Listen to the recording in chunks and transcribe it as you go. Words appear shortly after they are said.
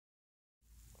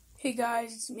Hey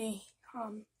guys, it's me.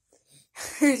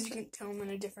 As you can tell, I'm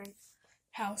in a different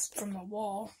house from the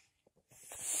wall.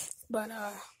 But,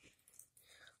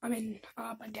 I'm in,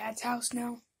 my dad's house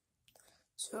now.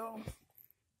 So,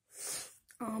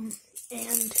 and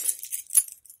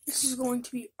this is going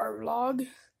to be our vlog.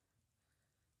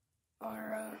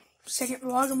 Our, second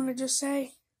vlog, I'm gonna just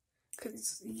say. Because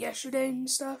it's yesterday and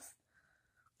stuff.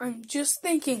 I'm just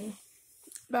thinking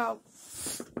about,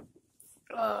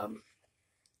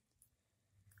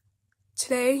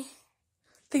 today,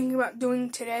 thinking about doing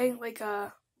today, like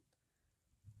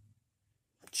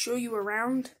show you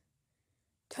around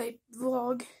type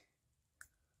vlog,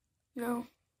 you know,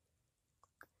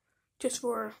 just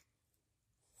for,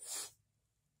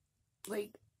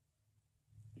 like,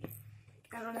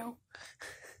 I don't know.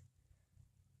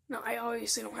 No, I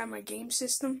obviously don't have my game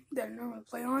system that I normally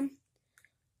play on,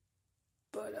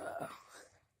 but,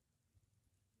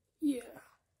 yeah.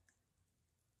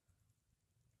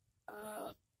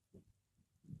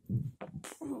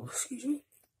 Oh, excuse me.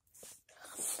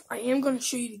 I am going to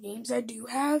show you the games I do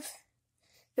have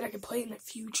that I can play in the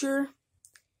future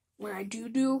when I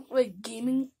do like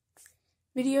gaming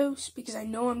videos, because I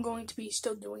know I'm going to be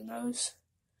still doing those,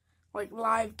 like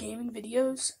live gaming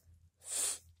videos,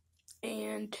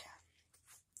 and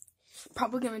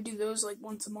probably going to do those like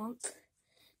once a month.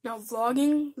 Now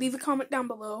vlogging, leave a comment down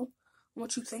below on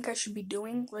what you think I should be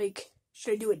doing. Like,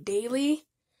 should I do it daily?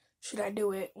 Should I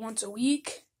do it once a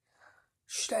week?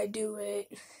 Should I do it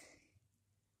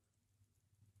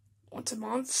once a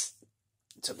month?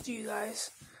 It's up to you guys.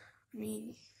 I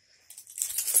mean,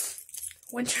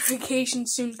 winter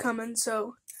vacation's soon coming,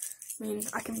 so, I mean,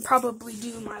 I can probably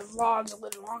do my vlogs a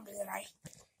little longer than I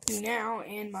do now,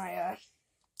 and my,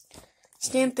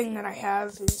 stand thing that I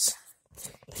have is,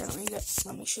 here,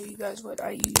 let me show you guys what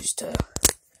I use to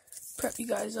prep you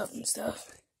guys up and stuff.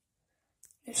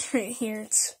 It's right here.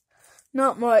 It's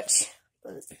not much,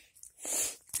 but,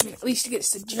 I mean, at least it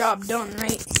gets the job done,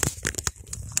 right?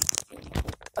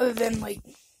 Other than, like,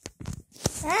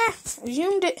 I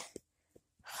zoomed it.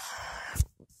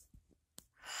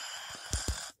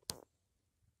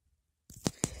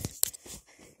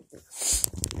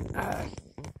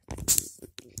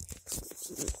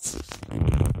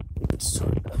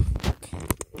 Sort of.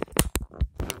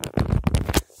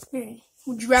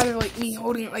 Would you rather, like, me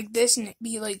holding it like this and it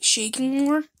be, like, shaking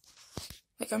more?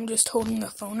 Like I'm just holding the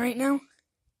phone right now?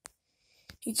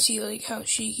 You'd see, like, how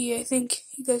shaky I think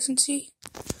you guys can see.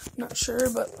 I'm not sure,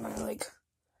 but when I, like,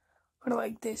 put it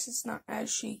like this, it's not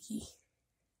as shaky.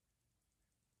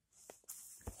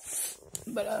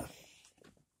 But,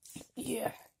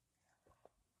 yeah.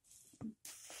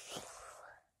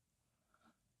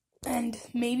 And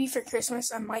maybe for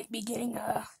Christmas, I might be getting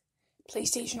a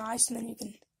PlayStation Eye, so then you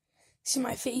can see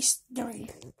my face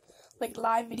during, like,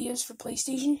 live videos for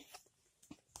PlayStation.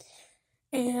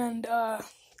 And,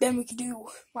 then we could do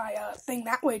my, thing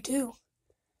that way, too.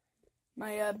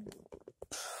 My,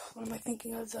 what am I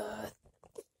thinking of,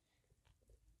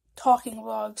 talking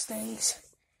vlogs things.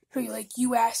 Where, like,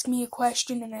 you ask me a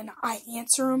question and then I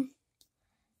answer them.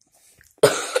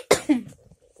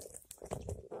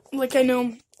 Like, I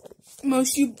know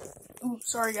most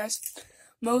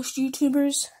most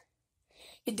YouTubers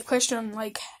get the question on,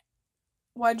 like,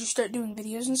 why'd you start doing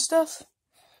videos and stuff?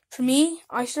 For me,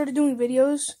 I started doing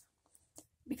videos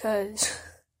because,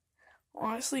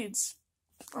 honestly,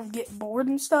 I'm getting bored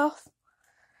and stuff.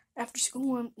 After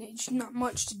school, it's not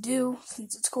much to do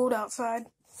since it's cold outside.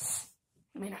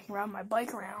 I mean, I can ride my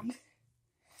bike around. I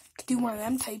could do one of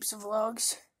them types of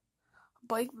vlogs. A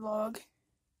bike vlog.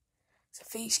 It's a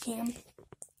face cam.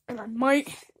 And I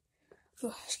might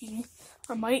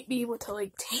be able to,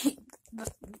 like, take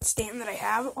the stand that I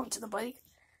have onto the bike.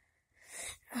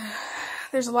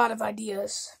 There's a lot of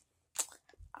ideas.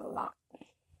 A lot.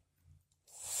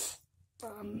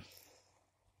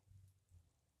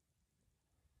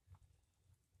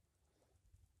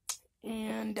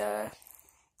 And,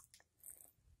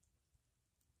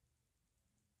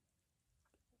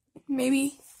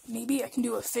 maybe I can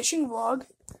do a fishing vlog.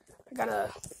 I got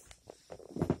a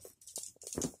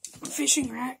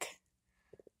fishing rack.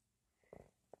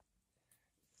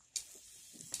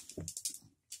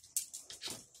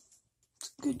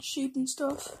 It's good shape and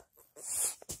stuff.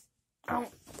 I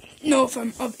don't know if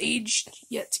I'm of age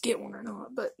yet to get one or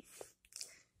not, but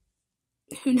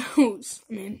who knows?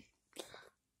 I mean,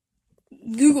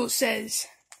 Google says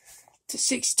to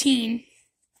 16.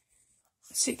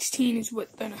 16 is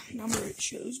what the number it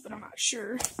shows, but I'm not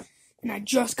sure. And I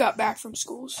just got back from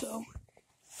school, so.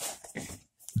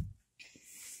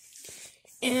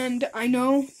 And I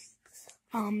know,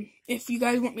 if you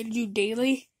guys want me to do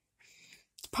daily,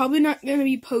 it's probably not going to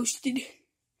be posted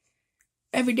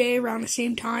every day around the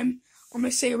same time. I'm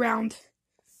going to say around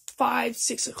 5,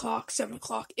 6 o'clock, 7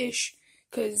 o'clock-ish,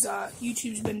 because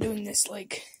YouTube's been doing this,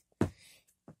 like,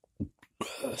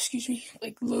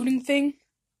 like, loading thing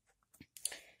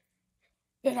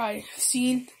that I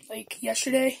seen, like,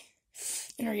 yesterday,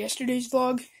 in our yesterday's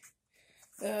vlog.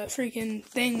 The freaking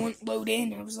thing wouldn't load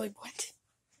in. I was like, what?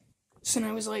 So then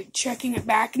I was, like, checking it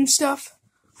back and stuff.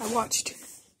 I watched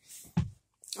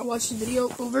the video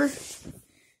over,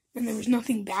 and there was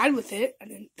nothing bad with it, I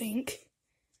didn't think.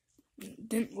 It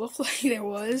didn't look like there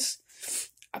was.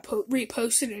 I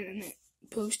reposted it, and it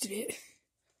posted it.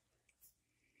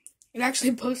 It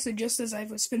actually posted just as I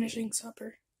was finishing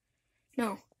supper.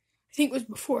 No, I think it was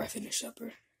before I finished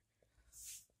supper.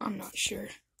 I'm not sure.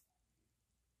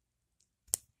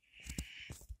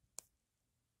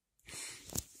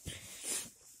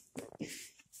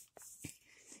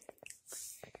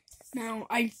 Now,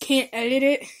 I can't edit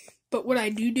it, but what I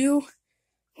do,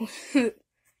 I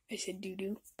said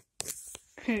do.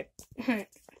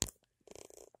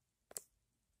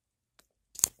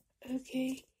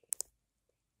 Okay.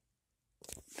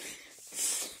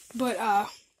 But,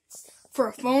 for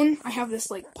a phone, I have this,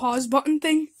 like, pause button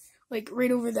thing, like,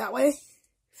 right over that way,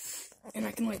 and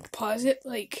I can, like, pause it,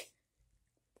 like,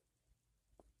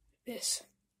 this.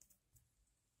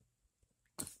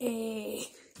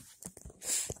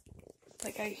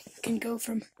 Like, I can go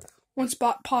from one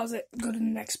spot, pause it, go to the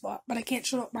next spot, but I can't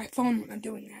shut up my phone when I'm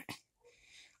doing that.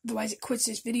 Otherwise, it quits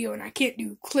this video, and I can't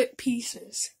do clip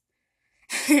pieces.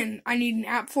 And I need an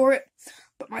app for it,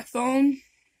 but my phone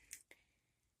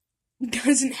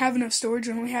doesn't have enough storage.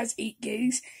 It only has 8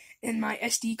 gigs, and my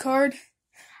SD card,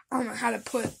 I don't know how to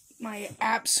put my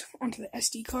apps onto the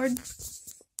SD card.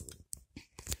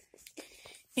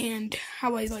 And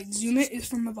how I, like, zoom it is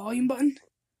from the volume button.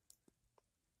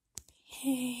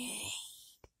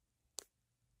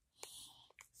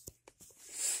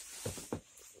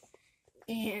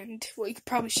 And what you could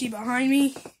probably see behind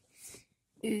me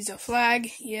is a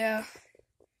flag. Yeah.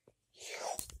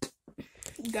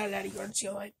 Got it out of yard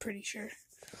sale, I'm pretty sure.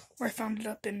 Or I found it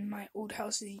up in my old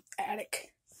house's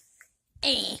attic.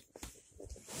 I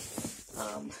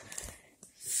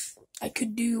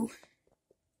could do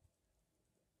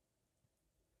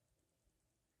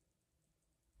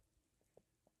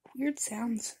weird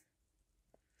sounds.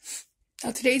 Now,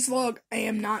 today's vlog, I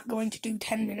am not going to do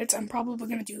 10 minutes. I'm probably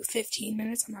going to do 15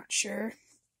 minutes. I'm not sure.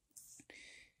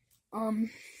 But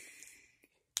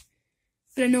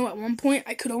I know at one point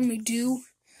I could only do a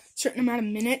certain amount of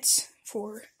minutes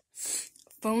for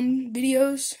phone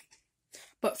videos.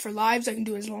 But for lives, I can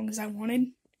do as long as I wanted.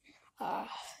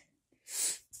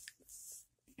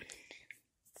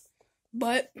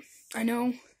 But I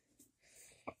know,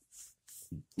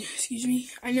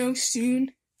 I know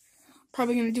soon,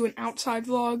 probably going to do an outside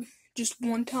vlog, just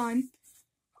one time,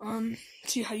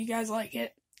 see how you guys like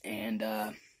it, and,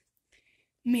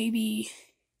 maybe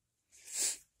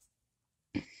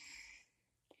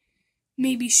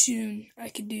soon I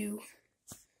could do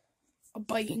a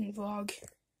biking vlog.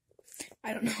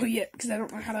 I don't know yet, because I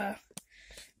don't know how to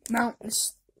mount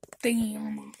this thingy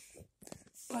on my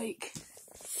bike.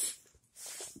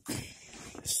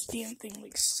 This damn thing,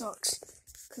 like, sucks,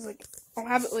 because, like, I'll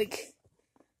have it, like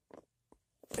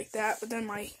that, but then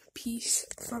my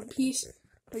front piece,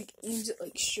 like, aims it,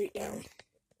 like, straight down.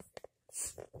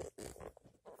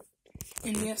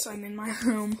 And yes, I'm in my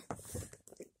room.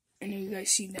 I know you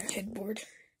guys see that headboard.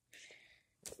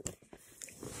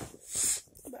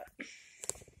 But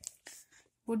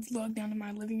would vlog down to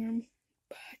my living room,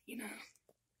 but, you know.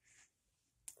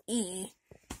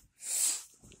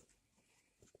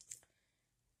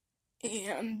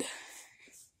 And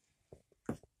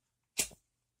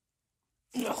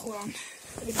oh, hold on,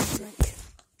 I need a drink.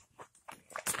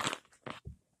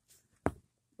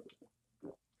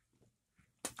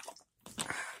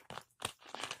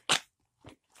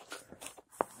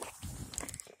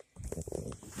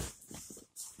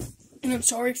 And I'm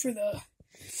sorry for the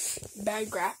bad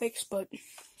graphics, but we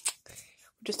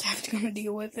just have to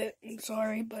deal with it. I'm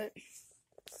sorry, but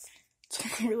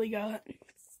that's all I really got.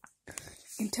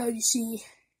 Until you see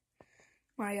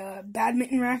my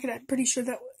badminton racket, I'm pretty sure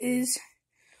that is,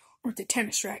 or the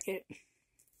tennis racket.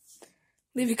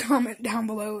 Leave a comment down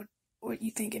below what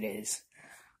you think it is.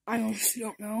 I honestly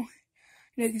don't know.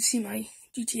 And you can see my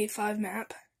GTA 5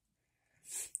 map.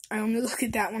 I only look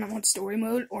at that when I'm on story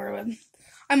mode, or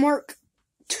I mark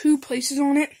 2 places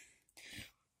on it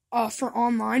for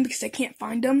online because I can't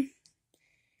find them.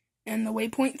 And the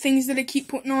waypoint things that I keep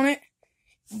putting on it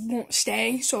won't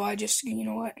stay, so I just, you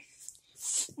know what,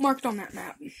 marked on that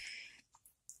map.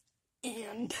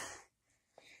 And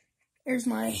there's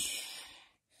my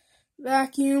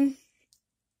vacuum,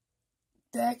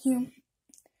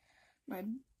 my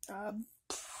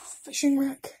fishing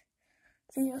rack.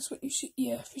 I think that's what you see.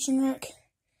 Yeah, fishing rack,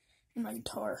 and my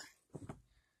guitar.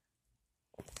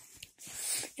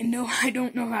 And no, I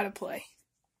don't know how to play.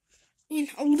 I mean,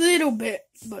 a little bit,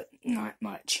 but not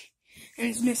much. And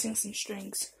it's missing some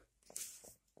strings.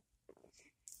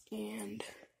 And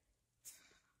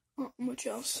much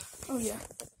else. Oh yeah,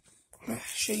 I'm gonna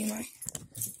show you my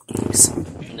games.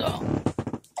 No.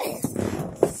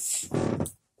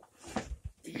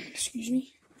 Excuse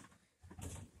me.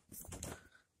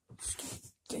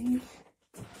 Thing.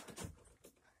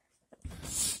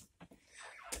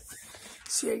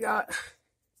 See, I got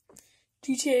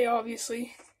GTA,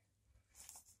 obviously.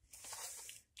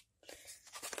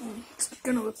 It's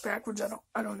gonna look backwards.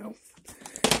 I don't know.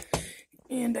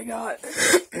 And I got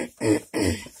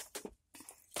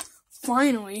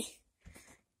finally,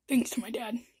 thanks to my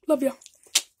dad. Love ya.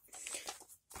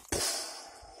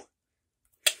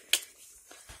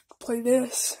 Play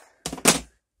this.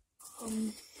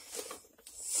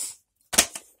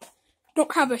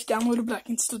 Don't have this downloaded, but I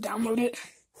can still download it.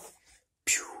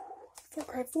 Far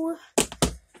Cry 4.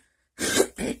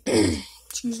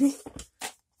 Excuse me.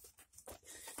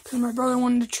 Because my brother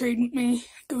wanted to trade me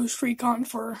Ghost Recon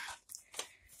for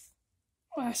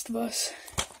Last of Us.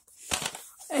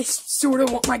 I sort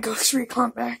of want my Ghost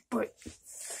Recon back, but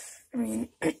I mean,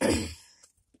 I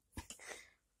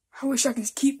wish I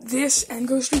could keep this and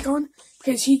Ghost Recon,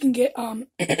 because he can get,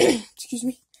 excuse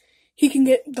me, he can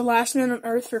get The Last Man on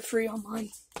Earth for free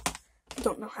online. I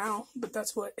don't know how, but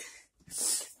that's what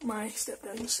my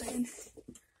stepdad was saying.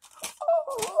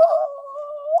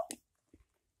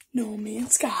 No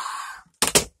Man's Sky.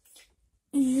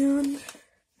 And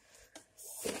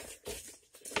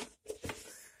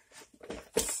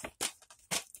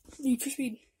Need for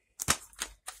Speed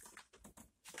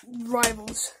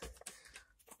Rivals.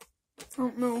 I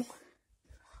don't know.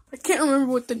 I can't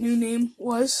remember what the new name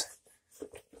was.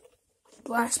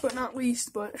 Last but not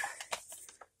least, but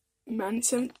Madden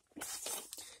 17.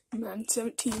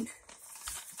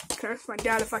 Can ask my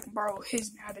dad if I can borrow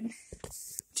his Madden,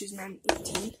 which is Madden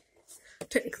 18.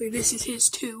 Technically, this is his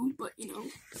too, but you know,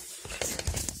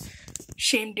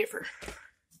 shame differ.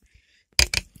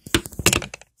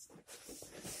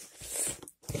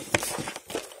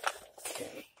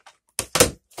 Okay.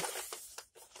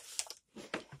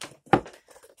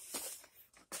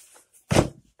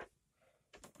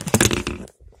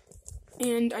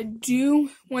 And I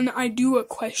do, when I do a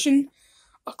question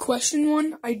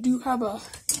one, I do have a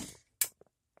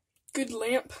good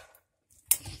lamp.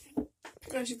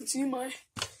 As you can see, my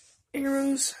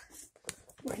arrows,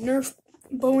 my Nerf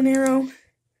bow and arrow,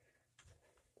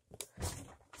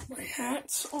 my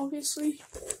hats, obviously,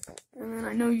 and then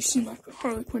I know you've seen my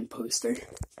Harley Quinn poster.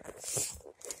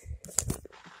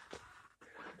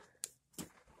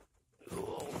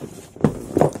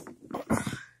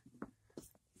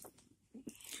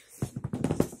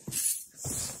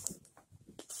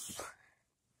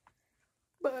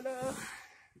 But, I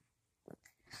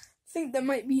think that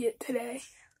might be it today.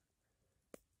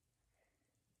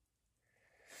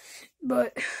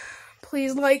 But,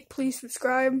 please like, please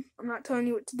subscribe. I'm not telling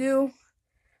you what to do.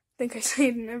 I think I say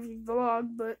it in every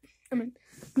vlog, but,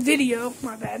 video,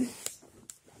 my bad.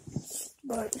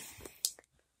 But,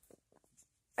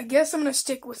 I guess I'm going to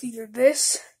stick with either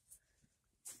this,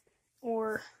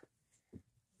 or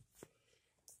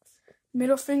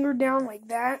middle finger down like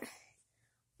that,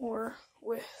 or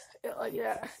with it like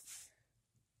that.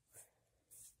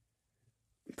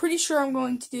 I'm pretty sure I'm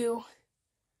going to do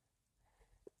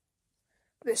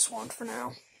this one for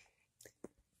now.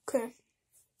 Okay.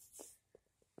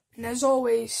 And as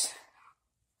always,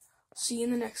 see you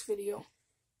in the next video.